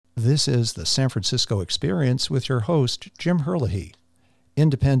This is the San Francisco Experience with your host, Jim Herlihy.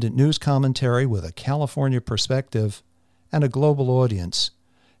 Independent news commentary with a California perspective and a global audience,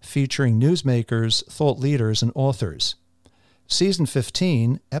 featuring newsmakers, thought leaders, and authors. Season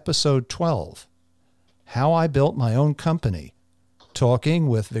 15, Episode 12, How I Built My Own Company, talking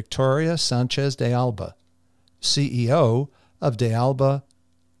with Victoria Sanchez DeAlba, CEO of DeAlba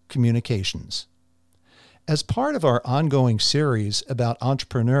Communications. As part of our ongoing series about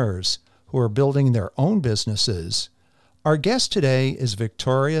entrepreneurs who are building their own businesses, our guest today is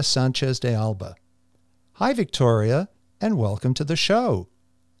Victoria Sanchez DeAlba. Hi, Victoria, and welcome to the show.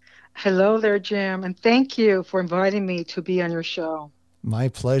 Hello there, Jim, and thank you for inviting me to be on your show. My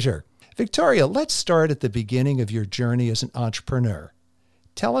pleasure. Victoria, let's start at the beginning of your journey as an entrepreneur.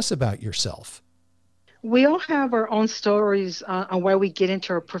 Tell us about yourself. We all have our own stories on why we get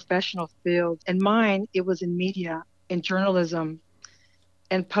into our professional field. And mine, it was in media, in journalism,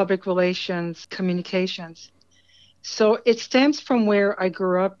 and public relations, communications. So it stems from where I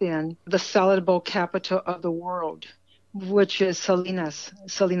grew up in, the salad bowl capital of the world, which is Salinas,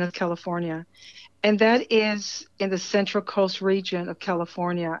 California. And that is in the Central Coast region of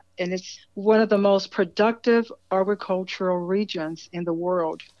California. And it's one of the most productive agricultural regions in the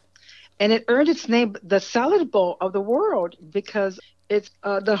world. And it earned its name, the salad bowl of the world, because it's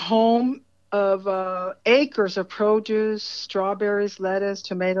the home of acres of produce, strawberries, lettuce,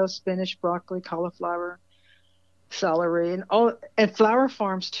 tomatoes, spinach, broccoli, cauliflower, celery, and flower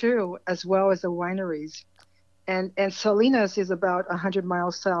farms too, as well as the wineries. And Salinas is about 100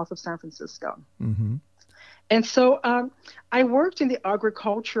 miles south of San Francisco. Mm-hmm. And so I worked in the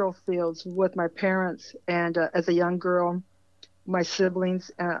agricultural fields with my parents, and as a young girl, my siblings,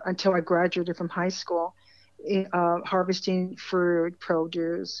 until I graduated from high school, harvesting fruit,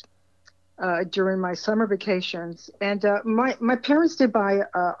 produce during my summer vacations. And my parents did buy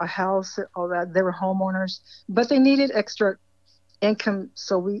a house, all that. They were homeowners, but they needed extra income,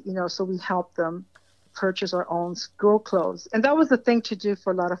 so we helped them purchase our own school clothes. And that was the thing to do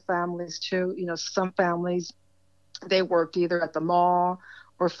for a lot of families too. Some families, they worked either at the mall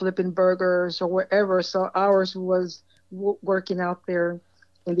or flipping burgers or wherever. So ours was working out there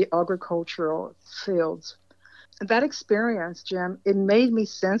in the agricultural fields. And that experience, Jim, it made me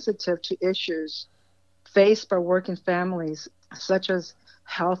sensitive to issues faced by working families, such as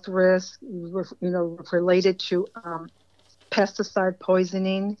health risks, related to pesticide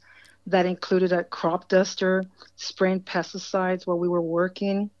poisoning that included a crop duster spraying pesticides while we were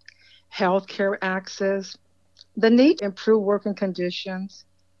working, healthcare access, the need to improve working conditions,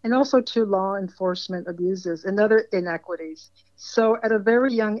 and also to law enforcement abuses and other inequities. So at a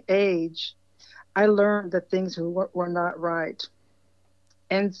very young age, I learned that things were not right.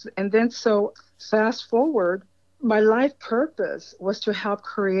 And then so fast forward, my life purpose was to help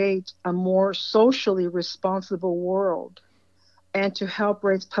create a more socially responsible world and to help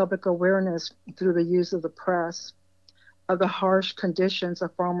raise public awareness through the use of the press of the harsh conditions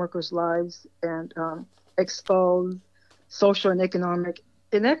of farm workers' lives and expose social and economic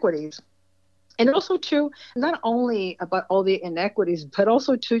inequities. And also to not only about all the inequities, but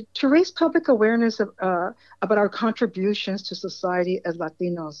also to raise public awareness of, about our contributions to society as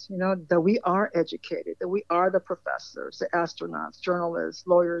Latinos, that we are educated, that we are the professors, the astronauts, journalists,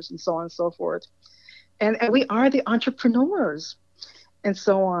 lawyers, and so on and so forth. And we are the entrepreneurs and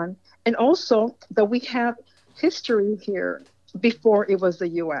so on. And also that we have history here before it was the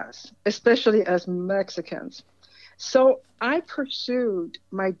U.S., especially as Mexicans. So I pursued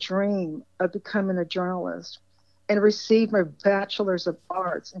my dream of becoming a journalist and received my Bachelor's of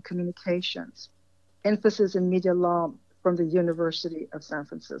Arts in Communications, emphasis in media law from the University of San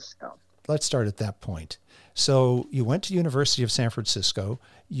Francisco. Let's start at that point. So you went to University of San Francisco,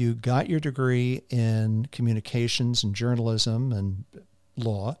 you got your degree in communications and journalism and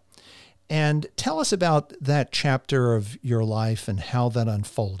law. And tell us about that chapter of your life and how that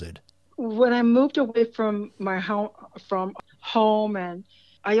unfolded. When I moved away from my home, and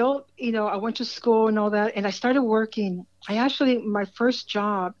I went to school and all that, and I started working. My first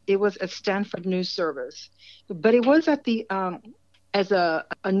job, it was at Stanford News Service, but it was at the as a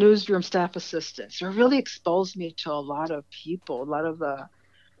newsroom staff assistant. So it really exposed me to a lot of people, a lot of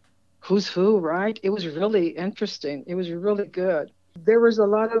who's who, right? It was really interesting. It was really good. There was a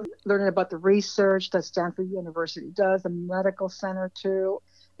lot of learning about the research that Stanford University does, the medical center too.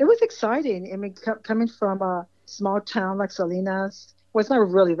 It was exciting. I mean, coming from a small town like Salinas, well, it's not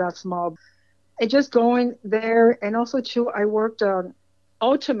really that small. And just going there, and also too, I worked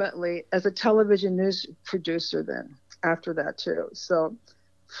ultimately as a television news producer then after that too. So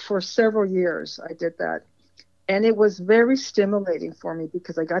for several years I did that. And it was very stimulating for me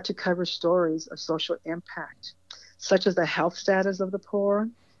because I got to cover stories of social impact, such as the health status of poor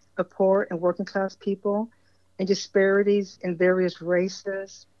and working class people, and disparities in various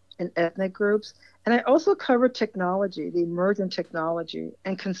races and ethnic groups. And I also covered technology, the emerging technology,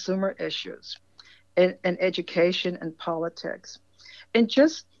 and consumer issues, and education and politics. And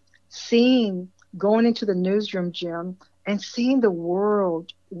just seeing, going into the newsroom, Jim, and seeing the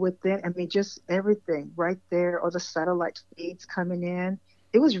world within, I mean, just everything right there, or the satellite feeds coming in.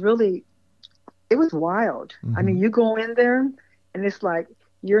 It was really, it was wild. I Mm-hmm. mean, you go in there and it's like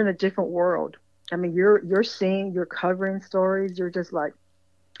you're in a different world. I mean, you're seeing, you're covering stories. You're just like,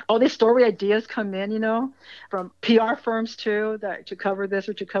 all these story ideas come in, from PR firms too, that to cover this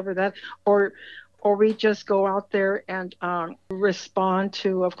or to cover that, or or we just go out there and respond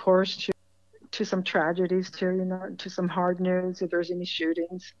to, of course, to some tragedies too, to some hard news if there's any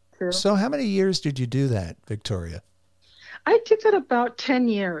shootings too. So how many years did you do that, Victoria? I did that about 10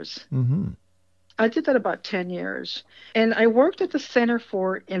 years. Mm-hmm. I did that about 10 years. And I worked at the Center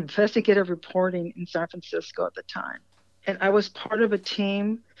for Investigative Reporting in San Francisco at the time. And I was part of a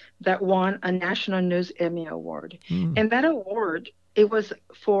team that won a National News Emmy Award. Mm-hmm. And that award, it was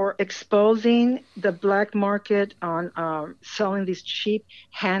for exposing the black market on selling these cheap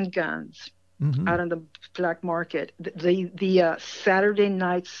handguns Mm-hmm. out on the black market. The Saturday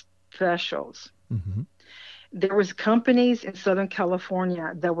night specials. Mm-hmm. There was companies in Southern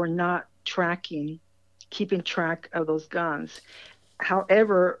California that were not keeping track of those guns.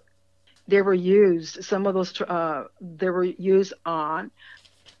 However, they were used. Some of those they were used on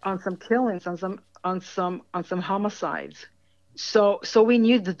some killings, on some homicides. So we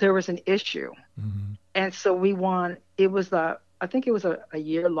knew that there was an issue, Mm-hmm. and so we won. I think it was a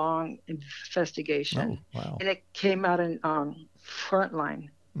year long Oh, investigation, wow. and it came out in Frontline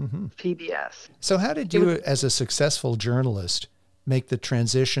Mm-hmm. PBS. So how did It was you, as a successful journalist, make the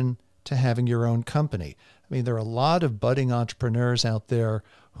transition to having your own company? I mean, there are a lot of budding entrepreneurs out there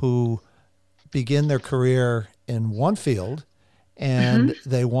who begin their career in one field Mhm. and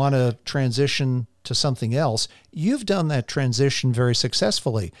they want to transition to something else. You've done that transition very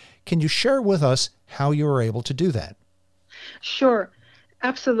successfully. Can you share with us how you were able to do that? Sure.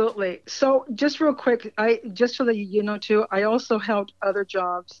 Absolutely. So just real quick, I just so that you know too, I also held other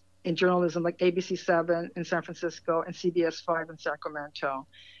jobs in journalism like ABC7 in San Francisco and CBS5 in Sacramento,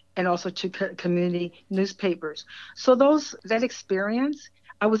 and also two community newspapers. So that experience,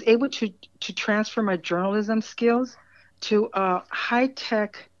 I was able to transfer my journalism skills to high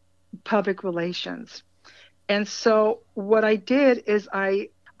tech public relations. And so what I did is I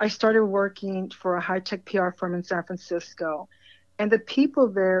started working for a high tech PR firm in San Francisco, and the people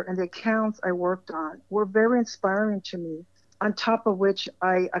there and the accounts I worked on were very inspiring to me. On top of which,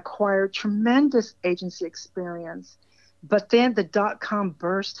 I acquired tremendous agency experience. But then the dot com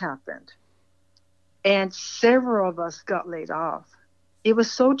burst happened, and several of us got laid off. It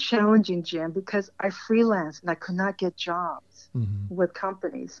was so challenging, Jim, because I freelanced and I could not get jobs Mm-hmm. with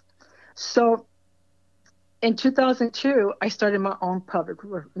companies. So in 2002, I started my own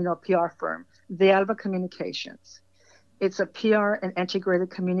PR firm, DeAlba Communications. It's a PR and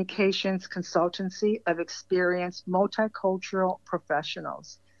integrated communications consultancy of experienced multicultural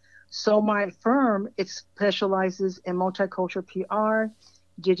professionals. So my firm, it specializes in multicultural PR,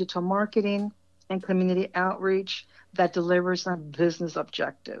 digital marketing, and community outreach that delivers on business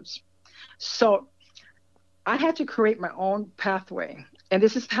objectives. So I had to create my own pathway. And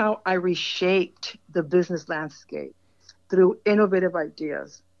this is how I reshaped the business landscape through innovative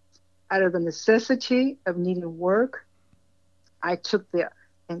ideas. Out of the necessity of needing work, I took the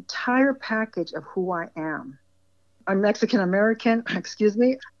entire package of who I am. I'm Mexican American, excuse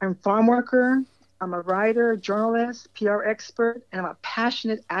me. I'm a farm worker. I'm a writer, journalist, PR expert, and I'm a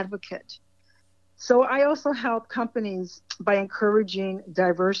passionate advocate. So I also help companies by encouraging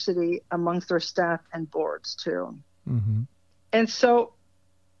diversity amongst their staff and boards too. Mm-hmm. And so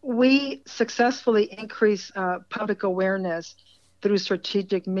we successfully increase public awareness through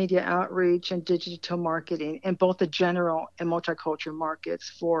strategic media outreach and digital marketing in both the general and multicultural markets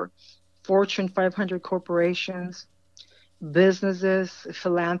for Fortune 500 corporations, businesses,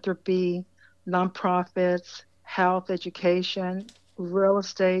 philanthropy, nonprofits, health, education, real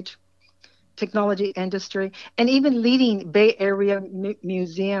estate, technology industry, and even leading Bay Area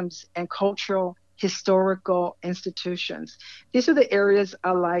museums and cultural historical institutions. These are the areas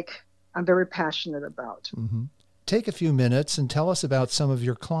I'm very passionate about. Mm-hmm. Take a few minutes and tell us about some of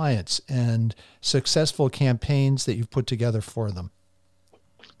your clients and successful campaigns that you've put together for them.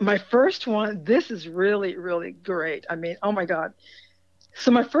 My first one, this is really, really great. I mean, oh my God.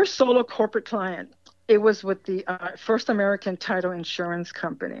 So my first solo corporate client, It was with the First American Title Insurance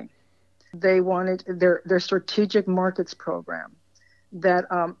Company. They wanted their strategic markets program that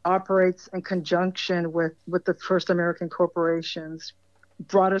operates in conjunction with the First American Corporation's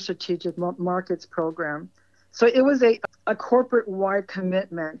broader strategic markets program. So it was a corporate-wide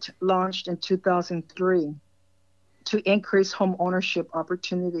commitment launched in 2003 to increase home ownership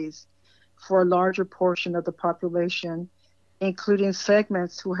opportunities for a larger portion of the population, including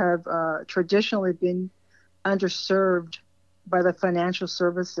segments who have traditionally been underserved by the financial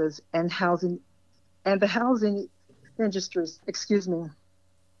services and the housing industries. Excuse me.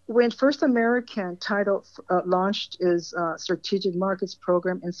 When First American Title launched its strategic markets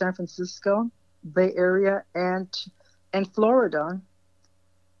program in San Francisco, Bay Area, and Florida,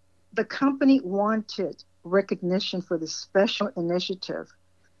 the company wanted recognition for this special initiative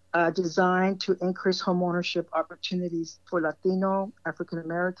designed to increase homeownership opportunities for Latino, African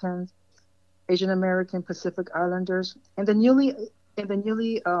Americans, Asian American, Pacific Islanders, and the newly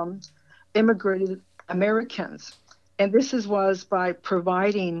immigrated Americans. And this was by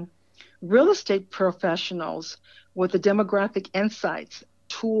providing real estate professionals with the demographic insights,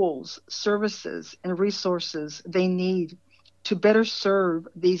 tools, services, and resources they need to better serve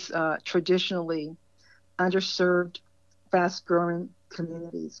these traditionally underserved, fast-growing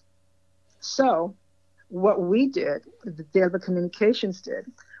communities. So what we did, the DeAlba Communications did,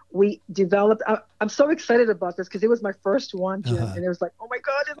 we developed, I'm so excited about this because it was my first one, Jim, and it was like, oh my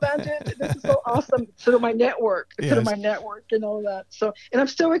God, it landed. This is so awesome. To my network, yes. To my network and all that. So, and I'm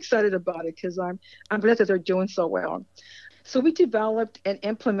still excited about it because I'm glad that they're doing so well. So we developed and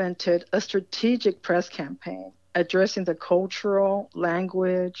implemented a strategic press campaign addressing the cultural,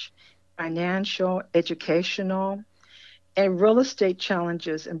 language, financial, educational, and real estate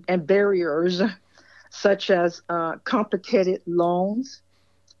challenges and barriers, such as complicated loans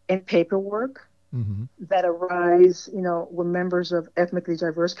and paperwork that arise, when members of ethnically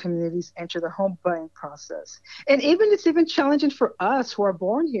diverse communities enter the home buying process. And it's even challenging for us who are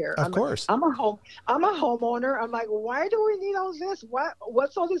born here. Of course. I'm a homeowner. I'm like, why do we need all this?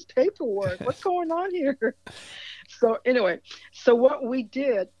 What's all this paperwork? What's going on here? So anyway, what we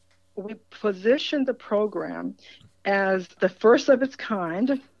did, we positioned the program as the first of its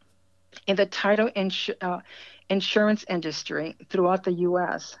kind in the title insurance industry throughout the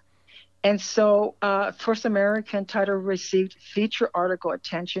U.S. And so First American Title received feature article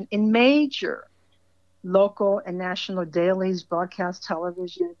attention in major local and national dailies, broadcast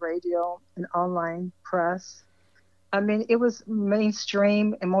television, radio, and online press. I mean, it was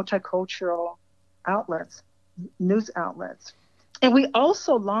mainstream and multicultural outlets, news outlets. And we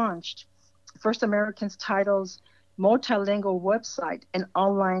also launched First American's Title's multilingual website and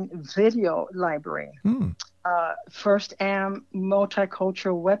online video library. First Am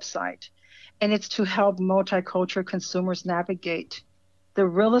multicultural website, and it's to help multicultural consumers navigate the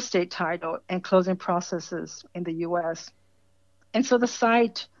real estate title and closing processes in the U.S. And so the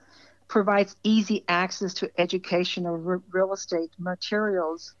site provides easy access to educational real estate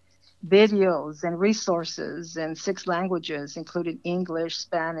materials, videos, and resources in 6 languages, including English,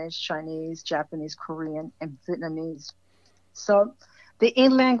 Spanish, Chinese, Japanese, Korean, and Vietnamese. So the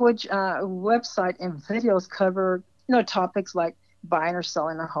in-language website and videos cover, topics like buying or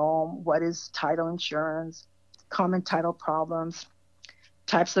selling a home, what is title insurance, common title problems,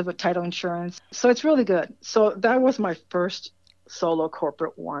 types of title insurance. So it's really good. So that was my first solo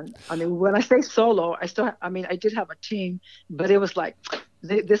corporate one. I mean, when I say solo, I did have a team, but it was like,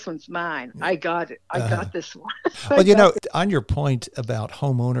 this one's mine. I got it. I got this one. Well, on your point about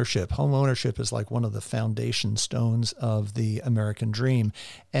home ownership is like one of the foundation stones of the American dream.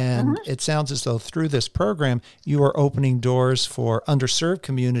 And it sounds as though through this program, you are opening doors for underserved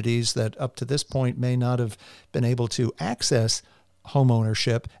communities that up to this point may not have been able to access home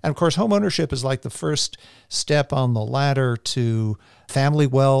ownership. And of course, home ownership is like the first step on the ladder to family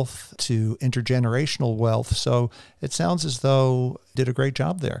wealth, to intergenerational wealth. So it sounds as though you did a great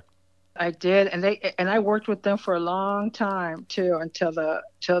job there. I did, and I worked with them for a long time too, until the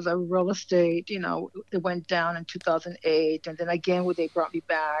real estate, it went down in 2008, and then again when they brought me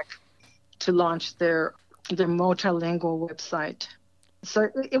back to launch their multilingual website. So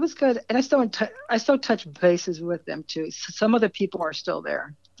it was good, and I still touch bases with them too. So some of the people are still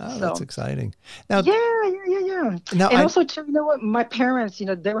there. Oh, that's exciting. Now, yeah. Now, also too, my parents,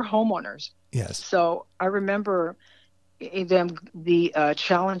 they were homeowners. Yes. So I remember them the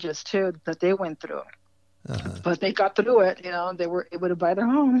challenges too that they went through. But they got through it. They were able to buy their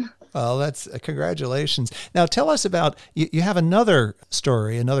home. Well, that's congratulations. Now, tell us about you have another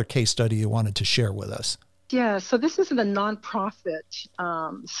story, another case study you wanted to share with us. Yeah, so this is in the nonprofit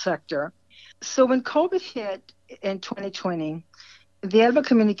sector. So when COVID hit in 2020, DeAlba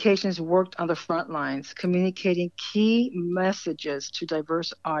Communications worked on the front lines, communicating key messages to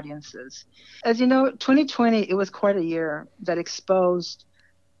diverse audiences. As you know, 2020, it was quite a year that exposed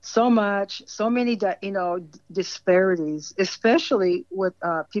so many, disparities, especially with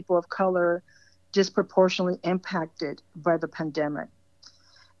people of color disproportionately impacted by the pandemic.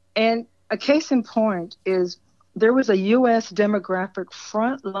 And a case in point is there was a U.S. demographic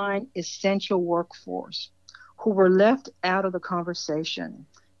frontline essential workforce who were left out of the conversation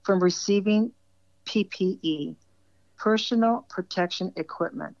from receiving PPE, personal protection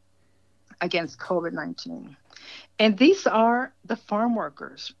equipment, against COVID-19. And these are the farm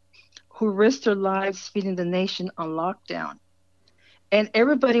workers who risked their lives feeding the nation on lockdown. And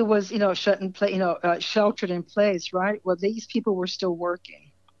everybody was, sheltered in place, right? Well, these people were still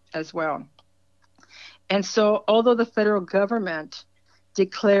working as well. And so, although the federal government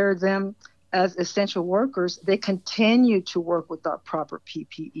declared them as essential workers, they continue to work without proper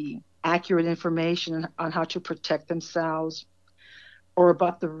PPE, accurate information on how to protect themselves, or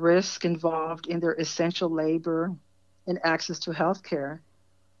about the risk involved in their essential labor and access to health care.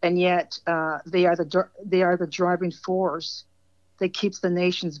 And yet they are the driving force that keeps the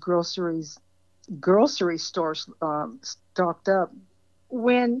nation's grocery stores stocked up.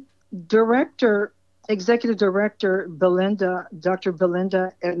 When Executive Director Dr.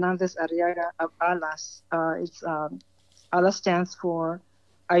 Belinda Hernandez Arriaga of ALAS, ALAS stands for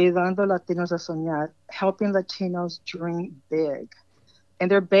Ayudando Latinos a Soñar, helping Latinos dream big. And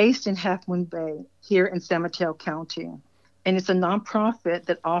they're based in Half Moon Bay here in San Mateo County. And it's a nonprofit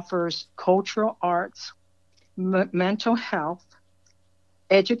that offers cultural arts, mental health,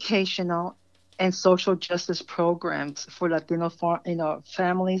 educational, and social justice programs for Latino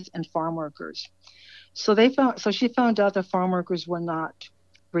families and farm workers. So she found out that farm workers were not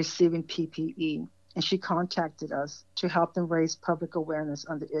receiving PPE, and she contacted us to help them raise public awareness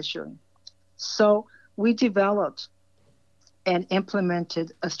on the issue. So we developed and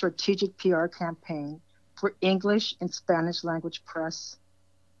implemented a strategic PR campaign for English and Spanish language press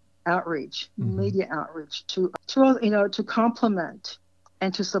outreach, media outreach to complement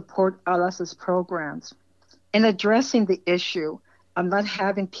and to support ALAS's programs in addressing the issue of not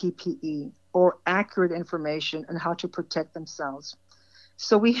having PPE or accurate information on how to protect themselves.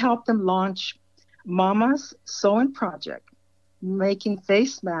 So we helped them launch Mama's Sewing Project, making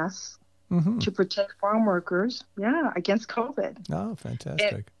face masks to protect farm workers, against COVID. Oh,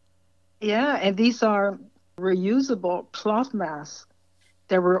 fantastic. And these are reusable cloth masks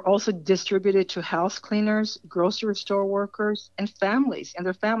that were also distributed to house cleaners, grocery store workers, and families and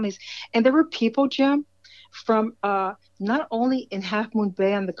their families. And there were people, Jim, from not only in Half Moon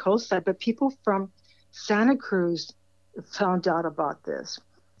Bay on the coast side, but people from Santa Cruz found out about this.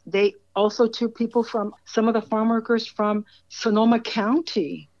 They also took people from some of the farm workers from Sonoma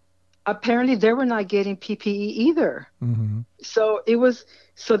County. Apparently they were not getting PPE either. So they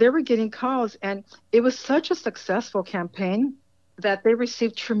were getting calls, and it was such a successful campaign that they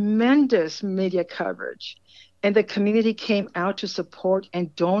received tremendous media coverage, and the community came out to support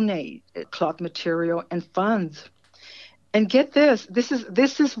and donate cloth material and funds. And get this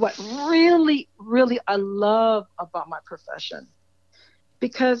is what really, really I love about my profession,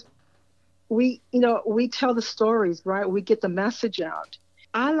 because we tell the stories, right? We get the message out.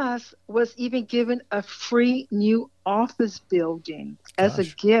 ALAS was even given a free new office building as a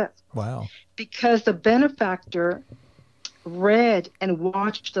gift. Wow. Because the benefactor read and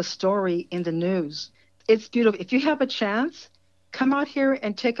watched the story in the news. It's beautiful. If you have a chance, come out here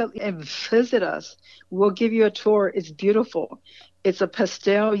and and visit us. We'll give you a tour. It's beautiful. It's a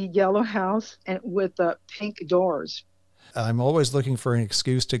pastel yellow house and with pink doors. I'm always looking for an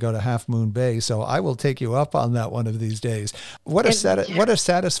excuse to go to Half Moon Bay, so I will take you up on that one of these days. What a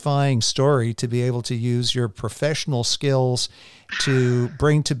satisfying story to be able to use your professional skills to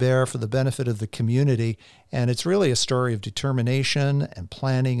bring to bear for the benefit of the community. And it's really a story of determination and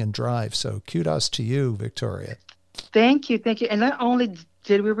planning and drive. So kudos to you, Victoria. Thank you. And not only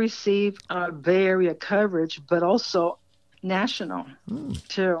did we receive Bay Area coverage, but also national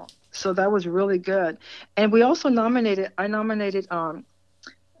too. So that was really good. And we also I nominated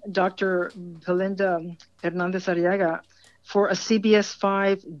Dr. Belinda Hernandez Arriaga for a CBS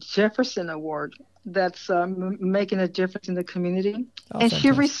 5 Jefferson Award that's making a difference in the community. And fantastic.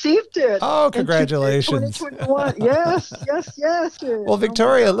 She received it. Oh, congratulations. 2021. Yes. Well,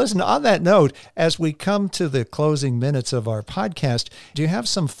 Victoria, listen, on that note, as we come to the closing minutes of our podcast, do you have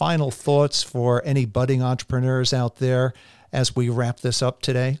some final thoughts for any budding entrepreneurs out there as we wrap this up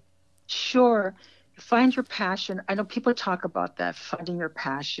today? Sure. Find your passion. I know people talk about that, finding your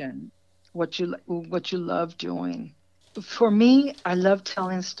passion. what you love doing. For me, I love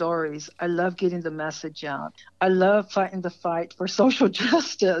telling stories. I love getting the message out. I love fighting the fight for social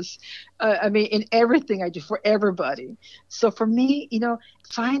justice. I mean, in everything I do for everybody. So for me,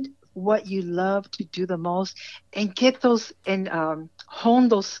 find what you love to do the most and get those and hone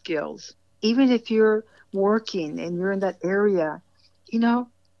those skills. Even if you're working and you're in that area, you know,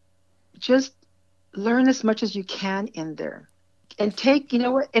 just learn as much as you can in there and take,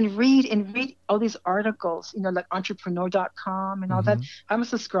 and read all these articles, like entrepreneur.com and all that. Hmm. I'm a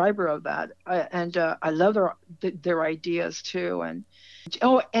subscriber of that. And I love their ideas too. And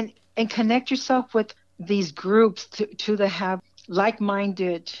connect yourself with these groups to the have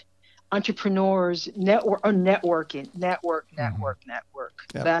like-minded entrepreneurs, Hmm. network.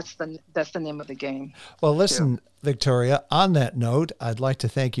 Yeah. That's the name of the game Well, too. listen, Victoria, on that note, I'd like to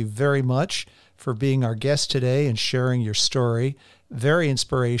thank you very much for being our guest today and sharing your story. Very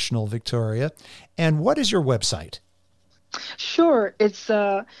inspirational, Victoria. And what is your website? Sure, it's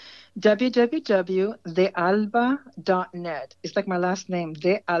www.dealba.net. It's like my last name,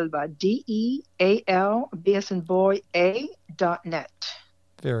 DeAlba, DEALB as in boy, A.net.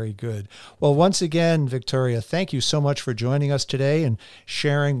 Very good. Well, once again, Victoria, thank you so much for joining us today and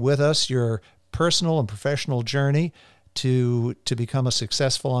sharing with us your personal and professional journey to become a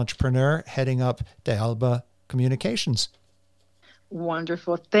successful entrepreneur heading up DeAlba Communications.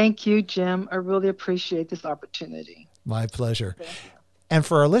 Wonderful. Thank you, Jim. I really appreciate this opportunity. My pleasure. Thank you. And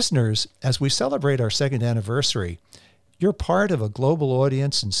for our listeners, as we celebrate our second anniversary, you're part of a global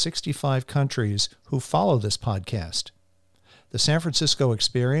audience in 65 countries who follow this podcast. The San Francisco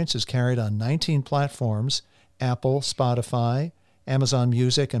Experience is carried on 19 platforms: Apple, Spotify, Amazon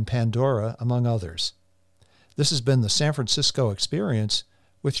Music, and Pandora, among others. This has been the San Francisco Experience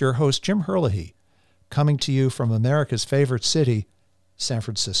with your host, Jim Herlihy, coming to you from America's favorite city, San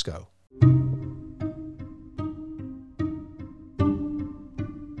Francisco.